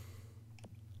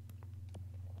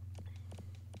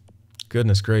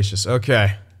 Goodness gracious.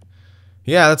 Okay.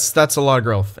 Yeah, that's a lot of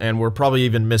growth, and we're probably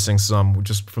even missing some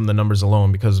just from the numbers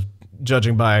alone, because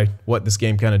judging by what this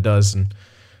game kind of does and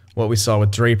what we saw with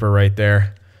Draper right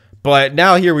there. But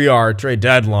now here we are, trade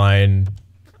deadline.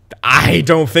 I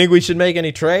don't think we should make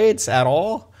any trades at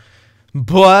all,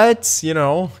 but, you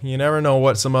know, you never know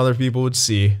what some other people would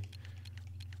see.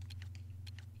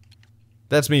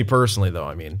 That's me personally, though.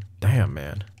 I mean, damn,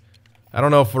 man. I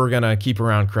don't know if we're gonna keep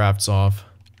around Kravtsov.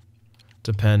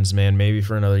 Depends, man. Maybe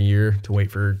for another year to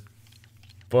wait for.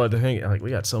 But the thing, like, we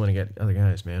got so many other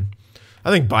guys, man.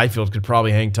 I think Byfield could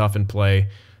probably hang tough and play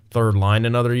third line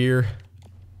another year,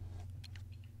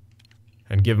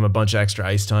 and give him a bunch of extra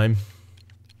ice time.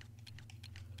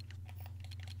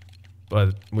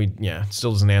 But yeah,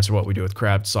 still doesn't answer what we do with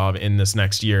Kravtsov in this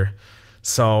next year.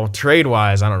 So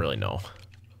trade-wise, I don't really know.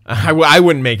 I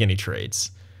wouldn't make any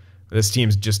trades. This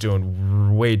team's just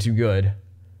doing way too good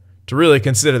to really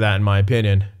consider that, in my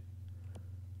opinion.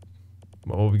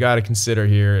 But what we got to consider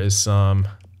here is some...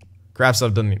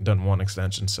 Kravtsov doesn't want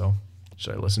extension, so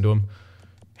should I listen to him?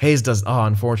 Hayes does... Oh,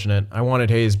 unfortunate. I wanted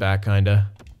Hayes back, kinda.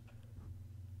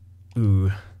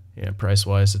 Ooh. Yeah,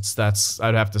 price-wise,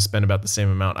 I'd have to spend about the same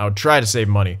amount. I would try to save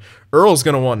money. Earl's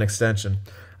gonna want an extension.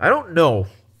 I don't know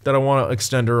that I want to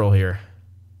extend Earl here.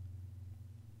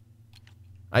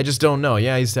 I just don't know.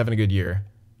 Yeah, he's having a good year.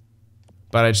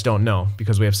 But I just don't know,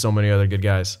 because we have so many other good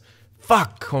guys.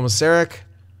 Fuck, Komisarek.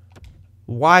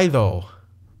 Why, though?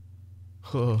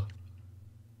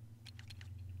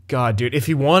 God, dude, if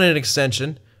he wanted an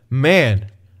extension,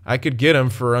 man, I could get him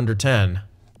for under 10.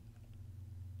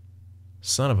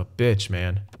 Son of a bitch,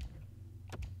 man.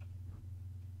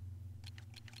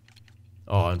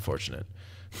 Oh, unfortunate.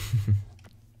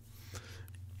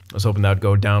 I was hoping that would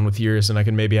go down with years and I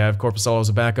could maybe have Korpisalo as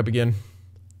a backup again.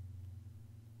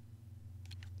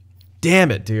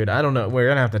 Damn it, dude. I don't know. We're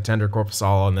going to have to tender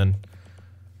Korpisalo and then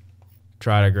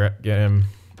try to get him.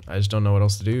 I just don't know what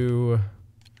else to do.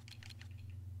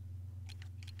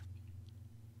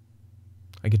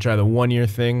 I could try the 1-year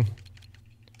thing.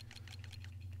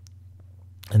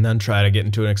 And then try to get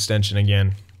into an extension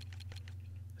again.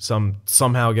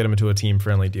 Somehow get him into a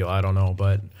team-friendly deal. I don't know,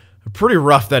 but pretty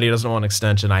rough that he doesn't want an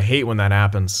extension. I hate when that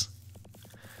happens.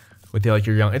 With like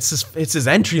you're young, it's his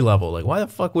entry level. Like, why the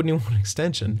fuck wouldn't he want an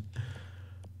extension?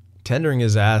 Tendering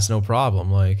his ass, no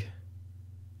problem. Like,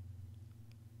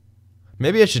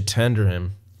 maybe I should tender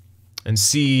him and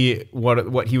see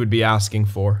what he would be asking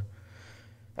for.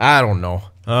 I don't know.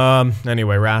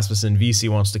 Anyway, Rasmussen, VC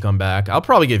wants to come back. I'll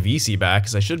probably get VC back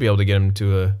because I should be able to get him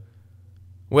to a...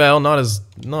 Well, not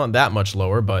that much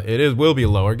lower, but will be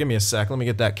lower. Give me a sec. Let me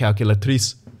get that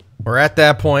calculatrice. We're at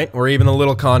that point. We're even the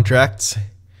little contracts.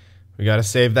 We got to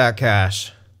save that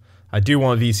cash. I do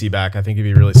want VC back. I think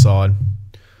it'd be really solid.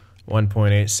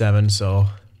 1.87, so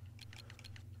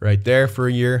right there for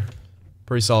a year.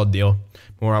 Pretty solid deal.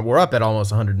 We're up at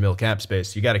almost 100 mil cap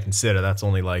space. You got to consider that's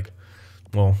only like...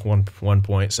 Well,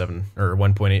 1.7 or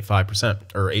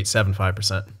 1.85% or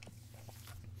 875%.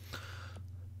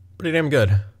 Pretty damn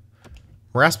good.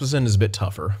 Rasmussen is a bit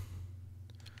tougher,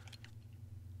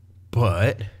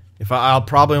 but if I'll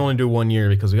probably only do 1 year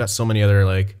because we got so many other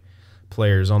like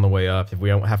players on the way up. If we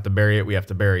don't have to bury it, we have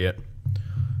to bury it.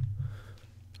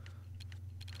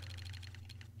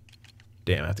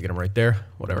 Damn, I have to get him right there.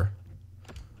 Whatever.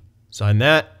 Sign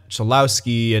that.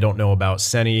 Chalowski, I don't know about.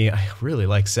 Senny, I really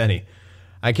like Senny.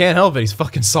 I can't help it. He's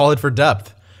fucking solid for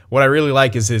depth. What I really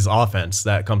like is his offense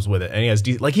that comes with it. And he has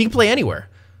like he can play anywhere.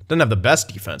 Doesn't have the best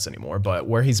defense anymore, but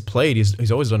where he's played,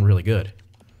 he's always done really good.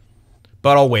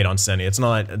 But I'll wait on Senny. It's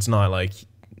not like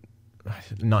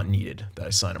not needed that I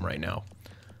sign him right now.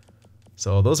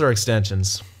 So those are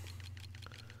extensions.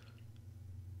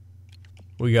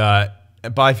 We got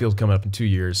Byfield coming up in 2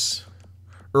 years.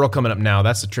 Earl coming up now.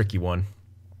 That's a tricky one.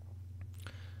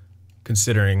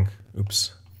 Considering,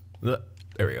 oops.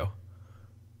 There we go.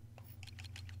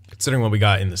 Considering what we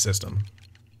got in the system.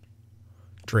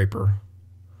 Draper.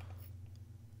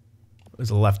 He's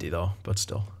a lefty, though, but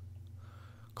still.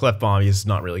 Clefbaum, he's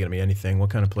not really going to be anything. What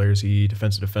kind of player is he?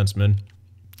 Defensive defenseman.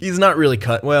 He's not really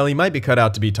cut. Well, he might be cut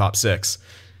out to be top 6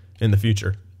 in the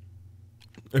future.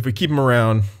 If we keep him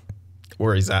around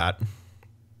where he's at.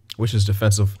 Wish his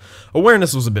defensive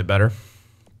awareness was a bit better.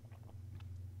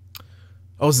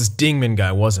 Oh, it was this Dingman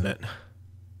guy, wasn't it?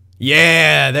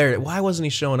 Yeah, there. Why wasn't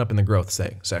he showing up in the growth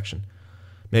section?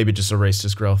 Maybe just erased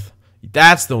his growth.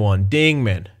 That's the one,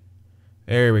 Dingman.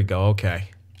 There we go, okay.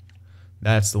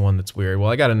 That's the one that's weird.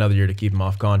 Well, I got another year to keep him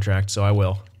off contract, so I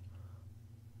will.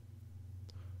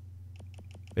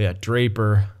 Yeah,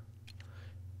 Draper.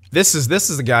 This is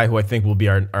the guy who I think will be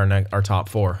our top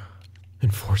 4.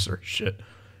 Enforcer, shit.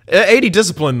 80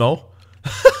 discipline, though.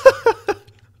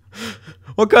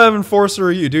 What kind of enforcer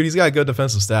are you? Dude, he's got good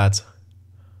defensive stats.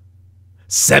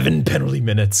 7 penalty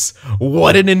minutes.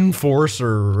 What an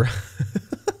enforcer.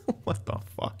 What the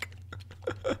fuck?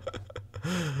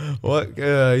 What?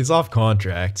 He's off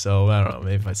contract, so I don't know.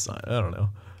 Maybe if I sign, I don't know.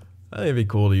 I think it'd be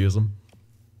cool to use him.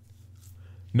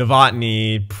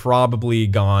 Novotny, probably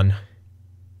gone.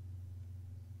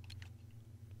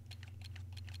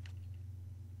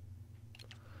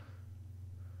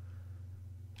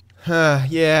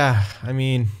 Yeah, I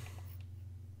mean,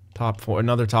 top 4,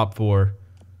 another top 4.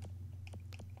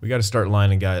 We got to start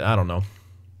lining guys. I don't know.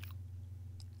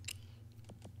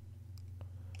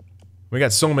 We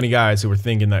got so many guys who were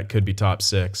thinking that could be top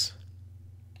 6.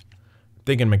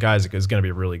 Thinking McIsaac is going to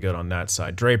be really good on that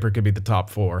side. Draper could be the top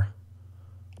 4.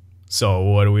 So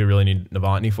what do we really need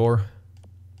Novotny for?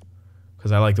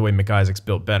 Because I like the way McIsaac's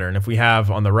built better. And if we have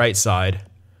on the right side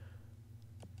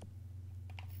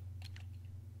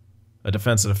a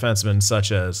defensive defenseman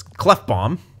such as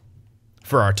Clefbaum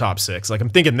for our top 6. Like, I'm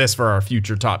thinking this for our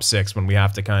future top 6 when we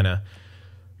have to kind of,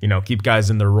 you know, keep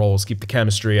guys in their roles, keep the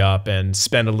chemistry up, and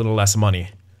spend a little less money.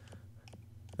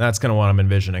 That's kind of what I'm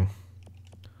envisioning.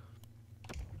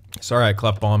 So, all right,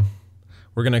 Clefbaum.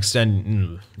 We're going to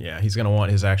extend... yeah, he's going to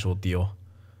want his actual deal.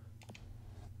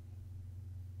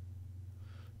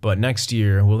 But next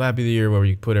year, will that be the year where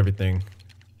we put everything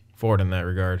forward in that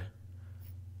regard?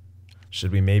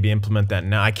 Should we maybe implement that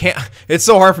now? I can't... It's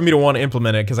so hard for me to want to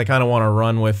implement it because I kind of want to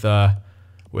run with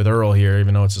Earl here,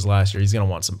 even though it's his last year. He's going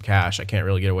to want some cash. I can't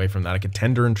really get away from that. I could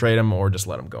tender and trade him or just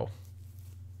let him go.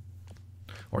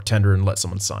 Or tender and let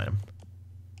someone sign him.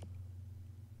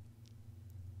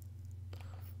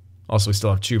 Also, we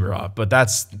still have Chubarov, but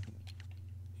that's...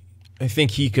 I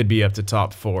think he could be up to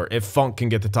top 4. If Funk can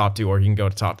get the top 2 or he can go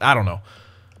to top... I don't know.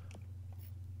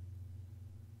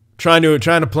 Trying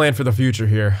to plan for the future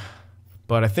here.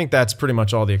 But I think that's pretty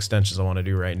much all the extensions I want to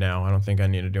do right now. I don't think I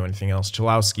need to do anything else.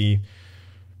 Chalowski,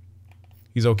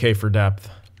 he's okay for depth.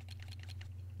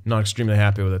 Not extremely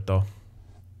happy with it, though.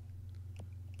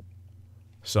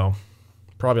 So,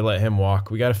 probably let him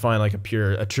walk. We got to find like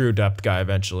a true depth guy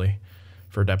eventually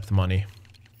for depth money.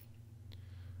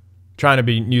 Trying to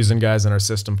be using guys in our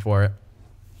system for it.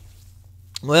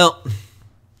 Well,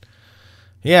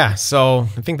 yeah, so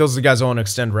I think those are the guys I want to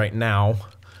extend right now.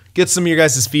 Get some of your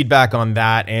guys' feedback on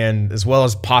that, and as well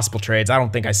as possible trades. I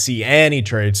don't think I see any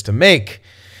trades to make,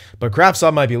 but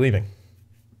Kravtsov might be leaving.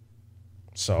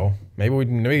 So maybe we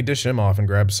can dish him off and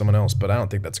grab someone else, but I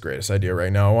don't think that's the greatest idea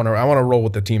right now. I want to roll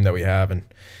with the team that we have, and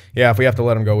yeah, if we have to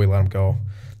let him go, we let him go.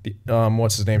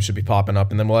 What's his name should be popping up,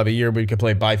 and then we'll have a year where we could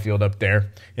play Byfield up there.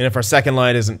 And if our second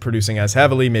line isn't producing as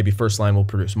heavily, maybe first line will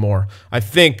produce more. I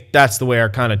think that's the way our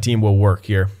kind of team will work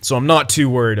here. So I'm not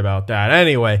too worried about that.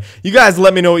 Anyway, you guys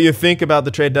let me know what you think about the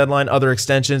trade deadline, other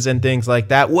extensions, and things like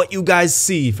that. What you guys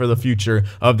see for the future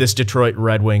of this Detroit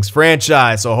Red Wings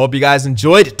franchise. So I hope you guys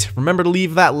enjoyed it. Remember to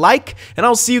leave that like, and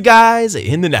I'll see you guys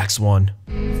in the next one.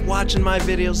 If watching my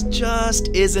videos just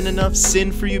isn't enough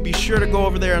sin for you, be sure to go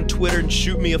over there on Twitter and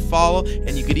shoot me a follow,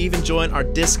 and you could even join our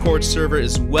Discord server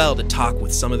as well to talk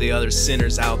with some of the other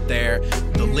sinners out there.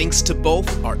 The links to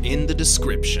both are in the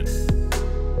description.